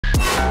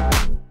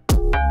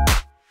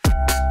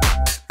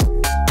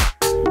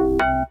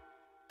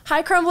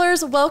Hi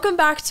Crumblers, welcome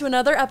back to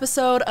another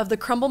episode of the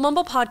Crumbl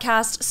Mumbl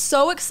podcast.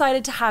 So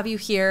excited to have you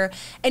here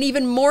and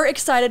even more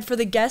excited for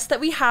the guest that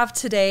we have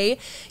today.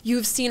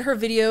 You've seen her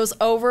videos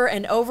over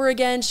and over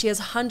again. She has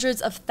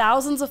hundreds of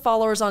thousands of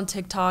followers on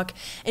TikTok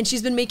and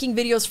she's been making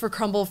videos for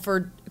Crumbl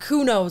for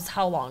who knows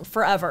how long,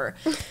 forever.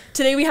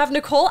 Today we have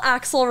Nicole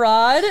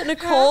Axelrod.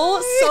 Nicole,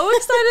 Hi. so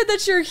excited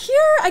that you're here.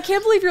 I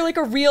can't believe you're like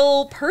a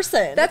real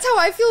person. That's how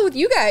I feel with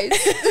you guys.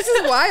 This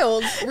is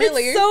wild,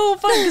 really. It's so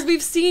fun because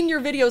we've seen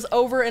your videos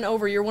over and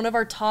over. You're one of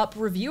our top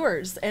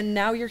reviewers, and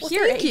now you're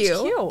here thank at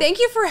you. HQ. Thank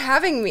you for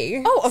having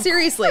me. Oh, of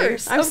seriously,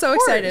 course, I'm of so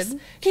course. excited.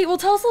 Okay, well,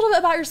 tell us a little bit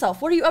about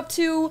yourself. What are you up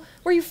to?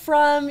 Where are you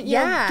from? You know,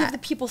 Yeah. give the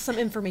people some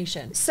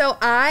information. So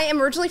I am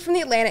originally from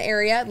the Atlanta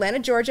area, Atlanta,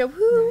 Georgia.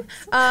 Woo!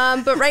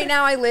 Nice. But right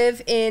now I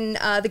live in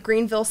the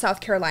Greenville, South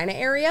Carolina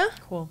area.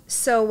 Cool.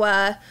 So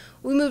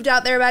we moved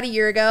out there about a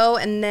year ago,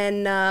 and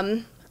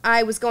then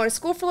I was going to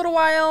school for a little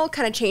while,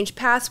 kind of changed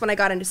paths when I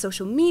got into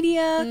social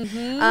media.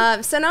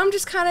 So now I'm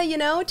just kind of, you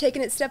know,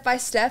 taking it step by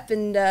step,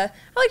 and I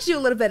like to do a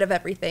little bit of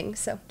everything,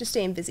 so just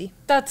staying busy.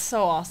 That's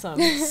so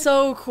awesome.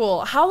 So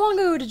cool. How long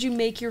ago did you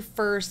make your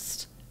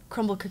first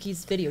Crumbl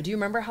Cookies video? Do you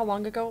remember how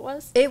long ago it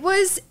was? It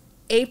was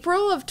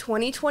April of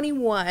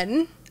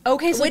 2021.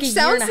 Okay, so which like a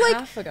sounds year and a like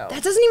half ago.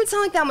 that doesn't even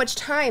sound like that much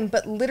time,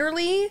 but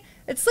literally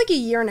it's like a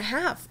year and a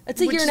half. It's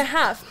a year and a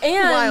half.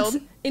 And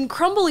wild. in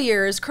Crumbl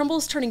years,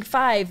 Crumbl's turning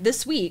 5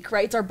 this week,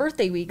 right? It's our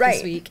birthday week this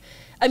Right. week.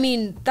 I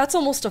mean, that's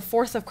almost a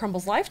fourth of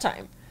Crumbl's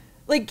lifetime.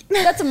 Like,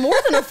 that's more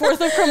than a fourth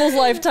of Crumbl's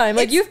lifetime.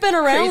 Like, It's you've been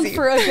around crazy.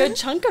 for a good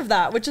chunk of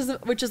that, which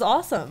is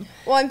awesome.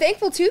 Well, I'm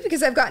thankful too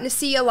because I've gotten to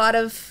see a lot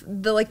of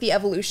the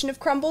evolution of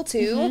Crumbl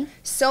too.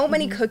 So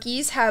many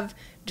cookies have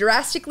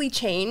drastically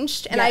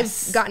changed, and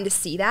Yes. I've gotten to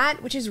see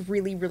that, which is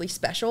really, really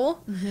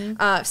special.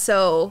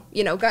 So,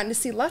 you know, gotten to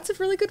see lots of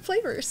really good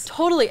flavors.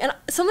 Totally. And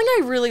something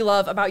I really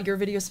love about your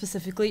videos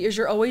specifically is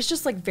you're always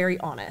just, like, very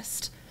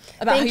honest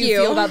about Thank how you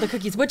you. feel about the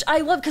cookies, which I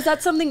love because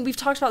that's something we've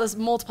talked about this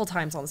multiple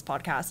times on this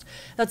podcast.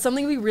 That's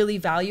something we really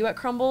value at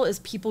Crumbl is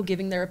people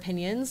giving their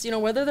opinions, you know,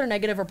 whether they're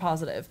negative or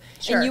positive.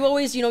 Sure. And you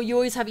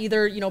always have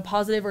either, you know,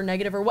 positive or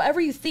negative or whatever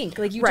you think.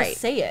 Like, you Right.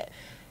 just say it.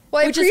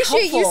 Well, I which is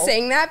appreciate you helpful.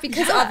 saying that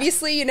because Yeah.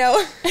 obviously, you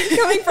know,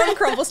 coming from a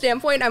Crumbl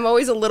standpoint, I'm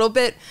always a little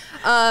bit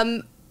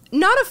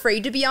not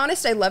afraid to be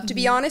honest. I love to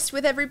be honest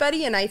with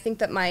everybody, and I think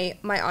that my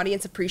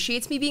audience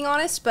appreciates me being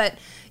honest, but,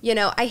 you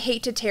know, I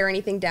hate to tear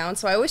anything down,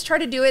 so I always try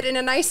to do it in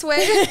a nice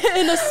way.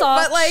 In a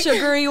soft, But, like-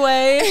 sugary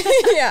way.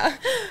 Yeah.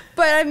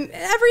 But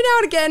every now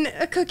and again,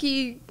 a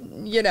cookie,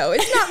 you know,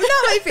 it's not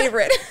my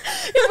favorite.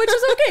 Yeah, which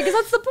is okay, because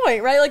that's the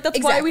point, right? Like, that's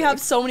why we Exactly. have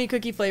so many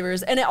cookie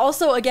flavors. And it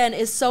also, again,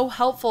 is so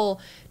helpful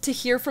to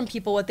hear from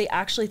people what they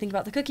actually think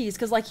about the cookies.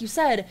 Because like you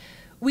said,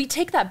 we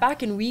take that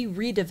back and we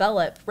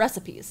redevelop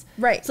recipes.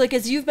 Right. So like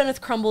as you've been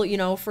with Crumbl, you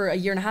know, for a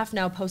year and a half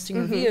now posting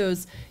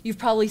reviews, you've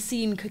probably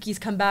seen cookies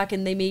come back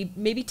and they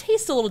maybe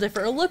taste a little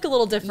different or look a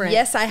little different.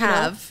 Yes, I you know?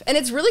 have. And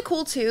it's really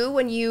cool, too,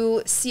 when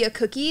you see a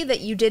cookie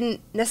that you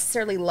didn't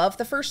necessarily love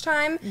the first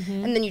time,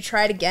 and then you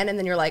try it again, and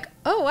then you're like,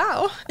 oh,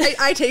 wow,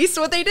 I taste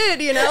what they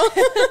did, you know?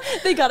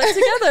 They got it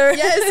together.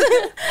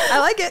 Yes, I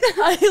like it.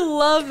 I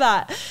love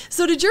that.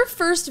 So did your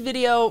first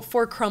video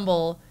for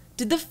Crumbl,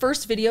 did the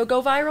first video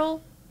go viral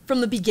from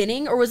the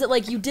beginning, or was it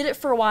like you did it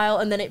for a while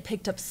and then it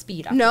picked up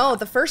speed after No, that?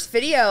 the first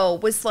video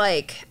was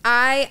like,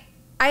 I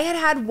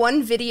had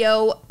one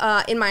video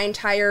in my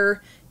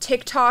entire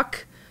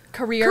TikTok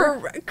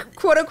Career?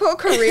 quote unquote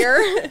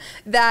career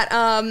that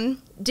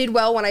did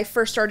well when I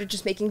first started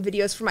just making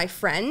videos for my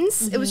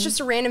friends. It was just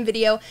a random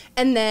video,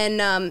 and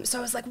then so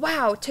I was like,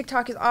 wow,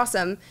 TikTok is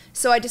awesome.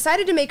 So I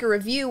decided to make a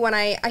review when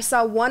I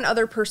saw one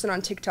other person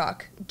on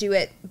TikTok do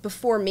it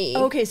before me.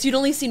 Okay, so you'd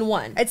only seen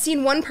one. I'd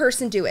seen one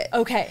person do it.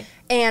 Okay.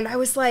 And I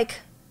was like,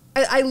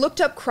 I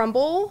looked up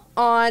Crumbl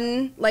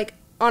on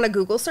a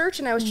Google search,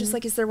 and I was just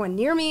like, is there one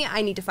near me?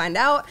 I need to find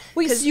out.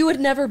 Wait, so you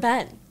had never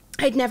been?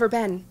 I'd never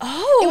been.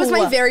 Oh. It was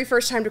my very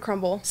first time to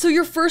Crumbl. So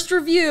your first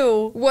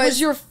review was Was-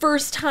 your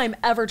first time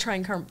ever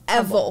trying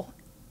Crumbl?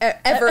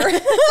 Ever.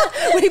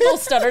 We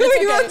both stuttered. It's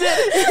We both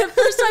okay.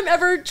 First time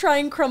ever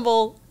trying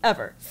Crumbl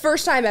ever.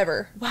 First time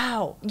ever.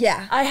 Wow.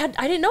 Yeah. I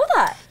didn't know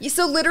that.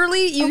 So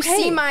literally, you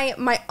Okay. see my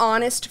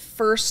honest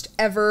first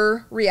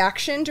ever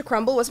reaction to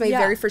Crumbl was my Yeah.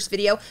 very first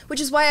video,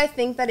 which is why I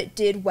think that it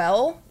did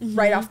well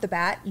right off the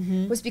bat,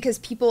 was because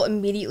people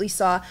immediately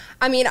saw,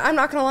 I mean, I'm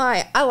not gonna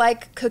lie, I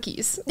like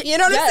cookies. You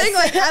know what I'm saying?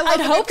 Like, I love I'd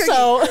a hope good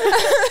cookie.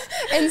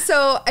 so. And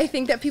so I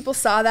think that people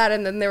saw that,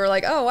 and then they were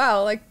like, oh,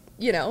 wow, like,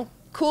 you know,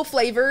 cool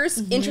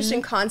flavors,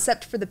 interesting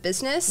concept for the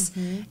business,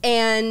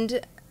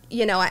 and,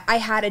 you know, I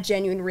had a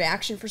genuine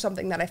reaction for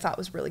something that I thought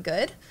was really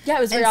good. Yeah,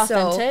 it was very And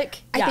so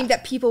authentic. I Yeah. think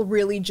that people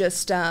really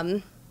just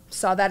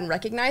saw that and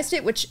recognized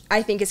it, which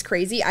I think is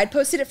crazy. I'd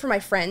posted it for my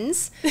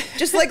friends,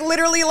 just like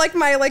literally like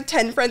my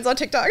 10 friends on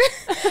TikTok,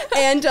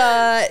 and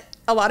a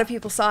lot of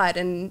people saw it,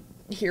 and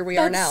here we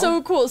are now. That's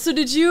so cool. So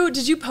did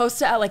you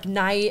post it at like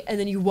night and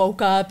then you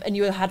woke up and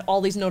you had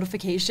all these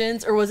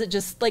notifications, or was it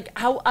just like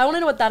how, I want to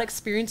know what that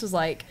experience was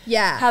like.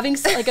 Yeah. Having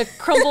like a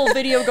Crumbl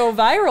video go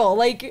viral.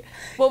 Like,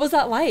 what was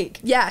that like?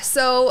 Yeah.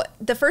 So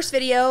the first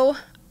video,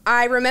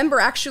 I remember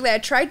actually I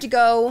tried to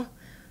go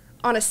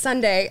on a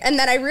Sunday, and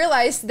then I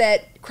realized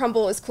that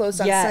Crumbl is closed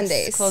on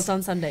Sundays. Closed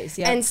on Sundays.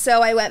 Yeah. And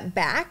so I went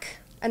back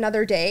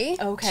another day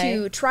Okay.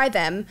 to try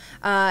them,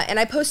 and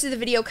I posted the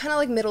video kind of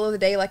like middle of the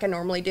day like I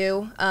normally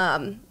do,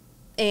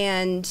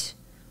 and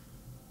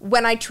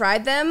when I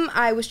tried them,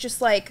 I was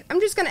just like, I'm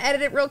just gonna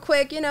edit it real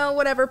quick, you know,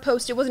 whatever,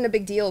 post. It wasn't a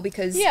big deal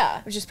because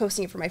I was just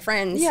posting it for my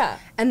friends. Yeah.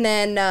 And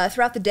then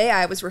throughout the day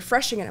I was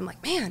refreshing it. I'm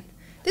like, man,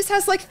 this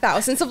has like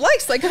thousands of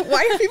likes. Like,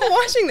 why are people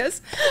watching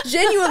this?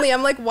 Genuinely,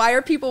 I'm like, why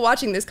are people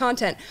watching this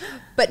content?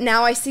 But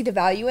now I see the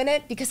value in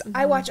it because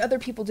I watch other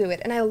people do it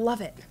and I love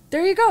it.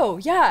 There you go.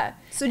 Yeah.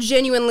 So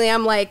genuinely,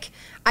 I'm like,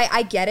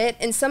 I get it.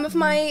 And some of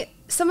my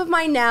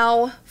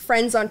now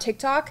friends on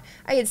TikTok,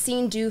 I had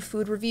seen do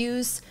food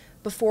reviews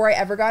before I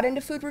ever got into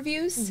food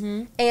reviews,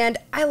 and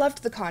I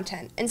loved the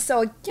content. And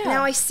so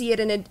now I see it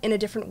in a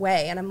different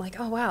way, and I'm like,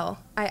 oh wow,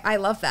 I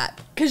love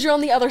that. Because you're on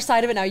the other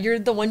side of it now. You're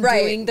the one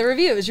doing the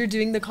reviews. You're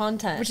doing the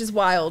content. Which is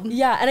wild.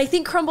 Yeah, and I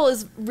think Crumbl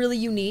is really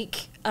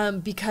unique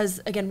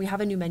because, again, we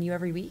have a new menu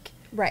every week.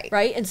 Right?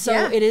 And so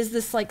it is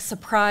this, like,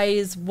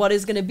 surprise, what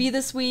is going to be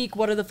this week?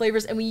 What are the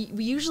flavors? And we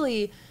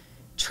usually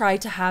try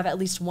to have at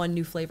least one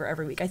new flavor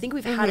every week. I think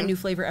we've had a new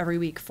flavor every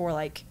week for,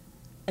 like,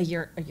 a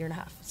year and a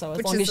half. So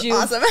as long as you've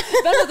awesome.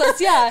 been with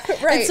us,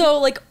 Right. And so,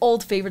 like,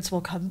 old favorites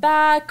will come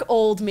back,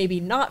 old maybe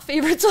not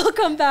favorites will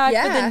come back,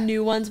 but then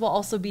new ones will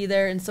also be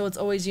there. And so it's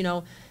always, you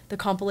know, the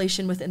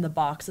compilation within the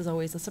box is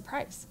always a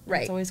surprise.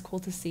 Right. It's always cool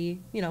to see,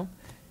 you know,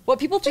 what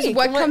people Just think.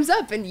 what comes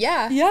up, and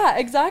Yeah,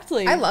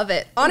 exactly. I love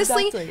it.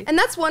 Honestly, Exactly. and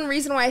that's one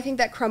reason why I think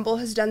that Crumbl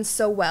has done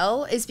so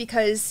well is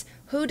because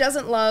who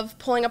doesn't love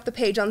pulling up the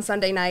page on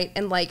Sunday night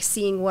and like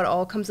seeing what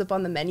all comes up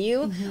on the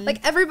menu?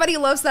 Like everybody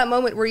loves that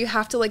moment where you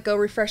have to like go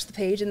refresh the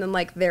page and then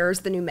like there's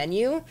the new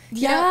menu.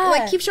 You know?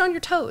 Like keep showing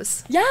your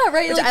toes. Yeah,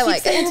 right. Which Like, I keeps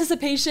like. the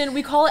anticipation.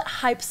 We call it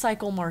hype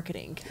cycle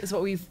marketing is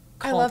what we've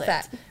called love it.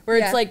 that. Where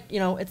Yeah. it's like, you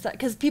know, it's that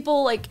because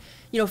people like,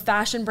 you know,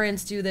 fashion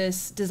brands do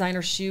this,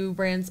 designer shoe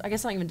brands, I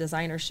guess not even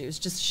designer shoes,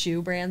 just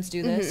shoe brands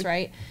do this,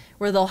 right?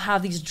 Where they'll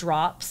have these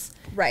drops.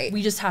 Right.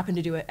 We just happen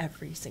to do it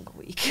every single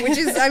week. Which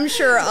is, I'm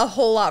sure, a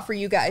whole lot for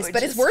you guys. Which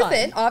But it's is worth fun.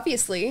 it,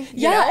 obviously. You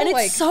Yeah, know? and it's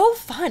like, so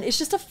fun. It's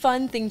just a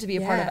fun thing to be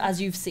a part of, Yeah.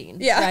 as you've seen.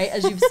 Yeah. Right?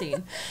 As you've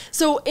seen.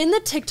 So in the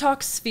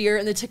TikTok sphere,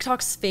 in the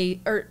TikTok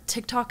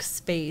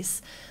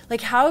space,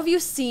 like how have you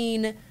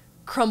seen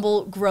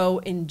Crumbl grow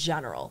in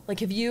general? Like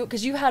have you,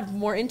 because you had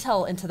more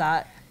intel into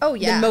that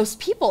than most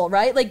people,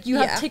 right? Like you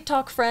have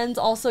TikTok friends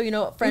also, you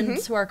know,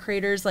 friends who are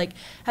creators. Like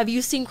have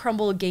you seen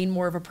Crumbl gain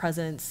more of a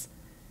presence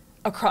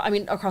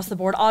across the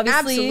board,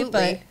 obviously, Absolutely.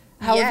 but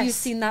how have you Yes.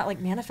 seen that like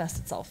manifest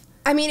itself?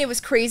 I mean, it was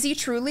crazy,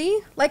 truly.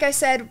 Like I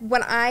said,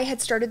 when I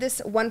had started this,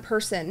 one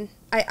person,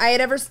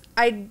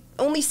 I'd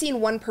only seen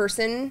one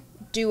person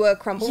do a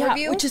Crumbl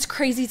review. Which is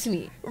crazy to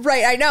me.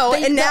 Right, I know.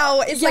 And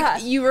now it's yeah.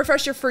 like you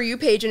refresh your For You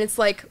page and it's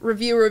like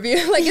review.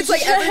 Like it's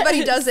like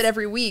everybody does it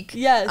every week.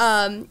 Yes.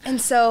 And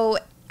so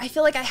I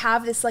feel like I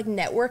have this like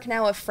network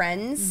now of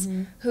friends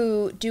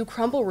who do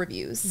Crumbl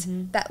reviews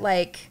that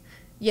like,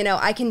 you know,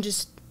 I can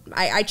just,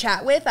 I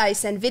chat with, I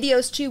send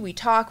videos to, we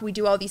talk, we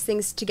do all these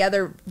things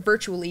together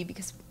virtually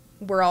because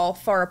we're all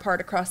far apart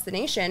across the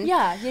nation.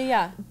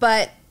 Yeah.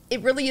 But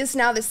it really is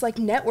now this like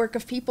network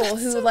of people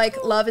who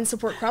like love and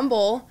support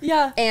Crumbl.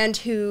 Yeah. And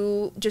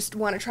who just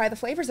want to try the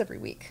flavors every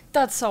week.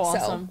 That's so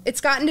awesome. So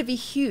it's gotten to be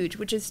huge,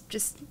 which is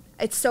just,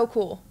 it's so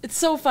cool. It's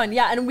so fun.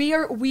 Yeah. And we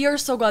are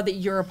so glad that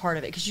you're a part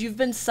of it because you've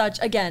been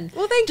such, again,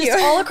 Well, thank just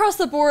you. all across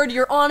the board.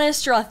 You're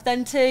honest, you're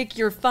authentic,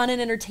 you're fun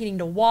and entertaining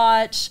to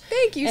watch.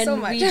 Thank you so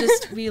much. And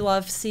we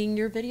love seeing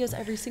your videos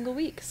every single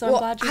week. So I'm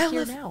glad you're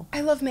here now. I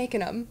love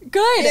making them.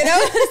 Good. You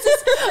know? This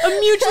is a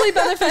mutually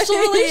beneficial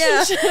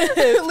relationship.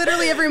 Yeah.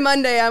 Literally every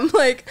Monday I'm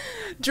like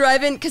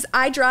driving, because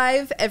I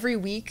drive every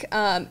week.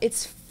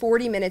 It's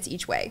 40 minutes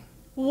each way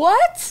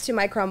What? to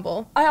my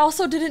Crumbl. I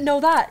also didn't know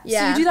that. So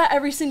Yeah. you do that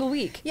every single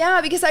week. Yeah,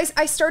 because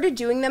I started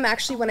doing them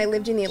actually when I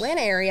lived in the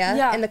Atlanta area,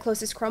 Yeah. and the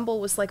closest Crumbl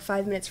was like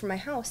 5 minutes from my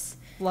house.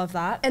 Love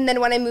that. And then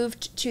when I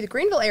moved to the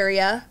Greenville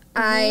area,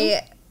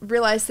 I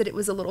realized that it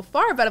was a little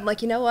far, but I'm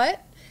like, you know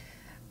what?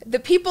 The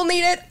people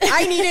need it.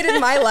 I need it in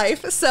my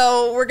life,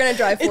 so we're gonna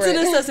drive for It's it.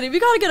 a necessity. We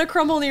gotta get a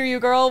Crumbl near you,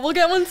 girl. We'll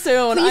get one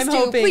soon. Please I'm do,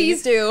 hoping.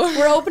 please do.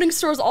 We're opening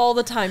stores all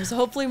the time, so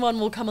hopefully one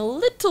will come a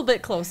little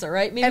bit closer,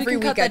 right? Maybe Every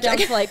we can week cut I that down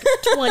check. to like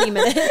 20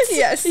 minutes.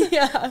 Yes.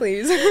 Yeah.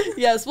 Please.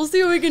 Yes. We'll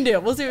see what we can do.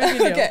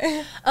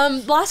 Okay.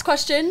 Last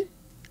question.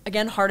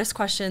 Again, hardest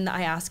question that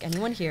I ask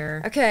anyone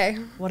here. Okay.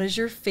 What is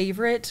your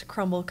favorite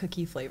Crumbl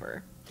cookie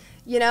flavor?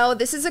 You know,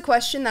 this is a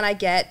question that I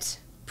get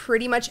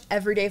pretty much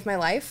every day of my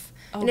life.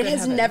 Oh, and it good has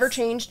heavens. never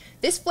changed.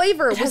 This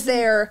flavor was hasn't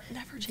there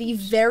never the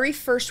changed. very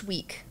first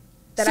week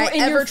that So I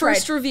in ever your tried.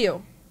 first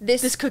review,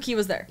 This this cookie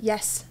was there.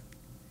 Yes.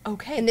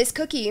 Okay. And this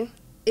cookie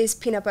is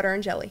peanut butter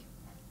and jelly.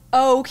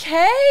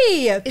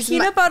 Okay.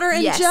 Peanut butter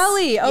and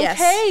jelly. Yes.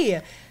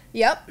 Okay.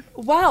 Yep.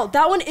 Wow,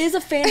 that one is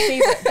a fan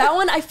favorite. That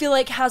one I feel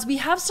like we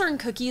have certain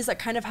cookies that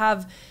kind of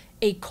have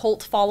a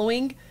cult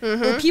following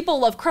where people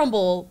love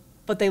Crumbl,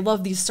 but they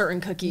love these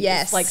certain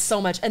cookies like so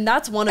much. And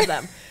that's one of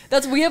them.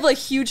 We have a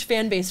huge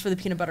fan base for the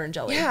peanut butter and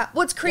jelly. Yeah.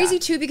 Well, it's crazy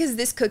too because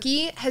this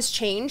cookie has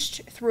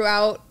changed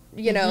throughout,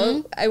 you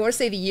know, I want to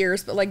say the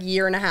years, but like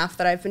year and a half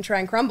that I've been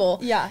trying Crumbl.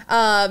 Yeah.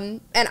 And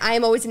I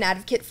am always an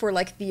advocate for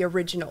like the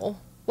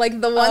original.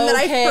 Like the one that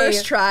I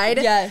first tried.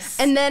 Yes.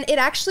 And then it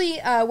actually,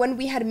 when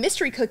we had a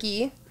mystery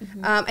cookie,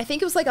 I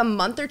think it was like a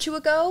month or two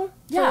ago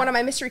for one of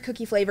my mystery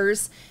cookie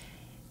flavors,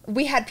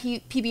 we had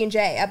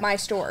PB&J at my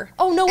store.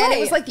 Oh, no way. And it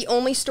was like the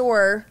only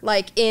store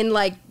like in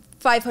like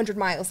 500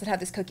 miles that had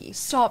this cookie.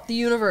 Stop, the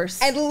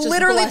universe. And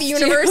literally the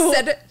universe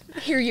said,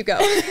 here you go.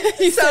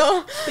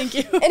 So thank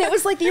you. And it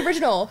was like the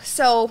original.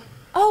 So...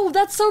 Oh,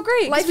 that's so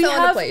great. Life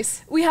fell into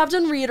place. We have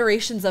done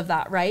reiterations of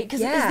that, right?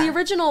 Because is the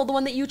original, the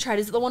one that you tried,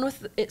 is it the one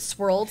with it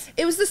swirled?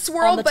 It was the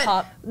swirl, but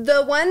top.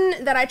 The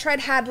one that I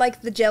tried had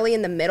like the jelly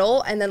in the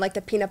middle and then like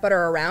the peanut butter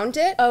around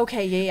it.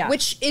 Okay, yeah.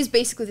 Which is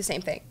basically the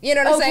same thing. You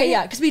know what I'm saying? Okay,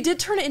 yeah. Because we did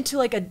turn it into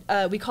like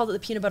we called it the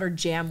peanut butter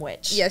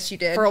jamwich. Yes, you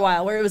did. For a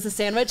while, where it was a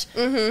sandwich.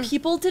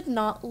 People did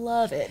not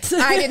love it.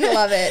 I didn't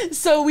love it.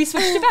 So we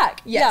switched it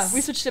back. Yes. Yeah, we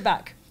switched it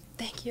back.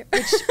 Thank you.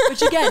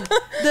 Which again,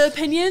 the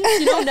opinions,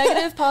 you know,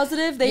 negative,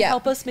 positive, they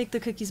help us make the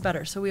cookies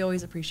better. So we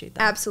always appreciate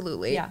that.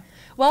 Absolutely. Yeah.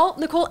 Well,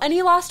 Nicole,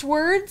 any last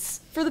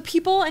words for the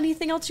people?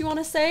 Anything else you want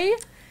to say?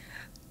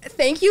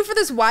 Thank you for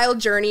this wild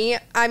journey.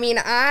 I mean,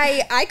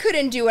 I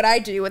couldn't do what I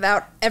do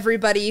without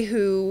everybody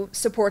who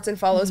supports and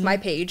follows my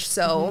page.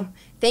 So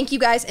thank you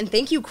guys. And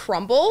thank you,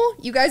 Crumbl.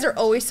 You guys are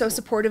always so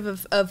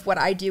supportive of what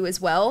I do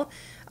as well.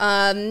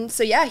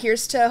 So yeah,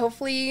 here's to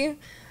hopefully...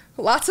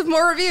 lots of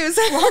more reviews.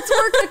 Lots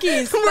more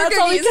cookies. That's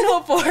all we can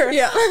hope for.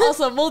 Yeah.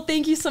 Awesome. Well,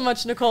 thank you so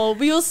much, Nicole.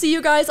 We will see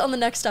you guys on the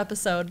next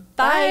episode.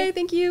 Bye. Bye.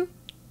 Thank you.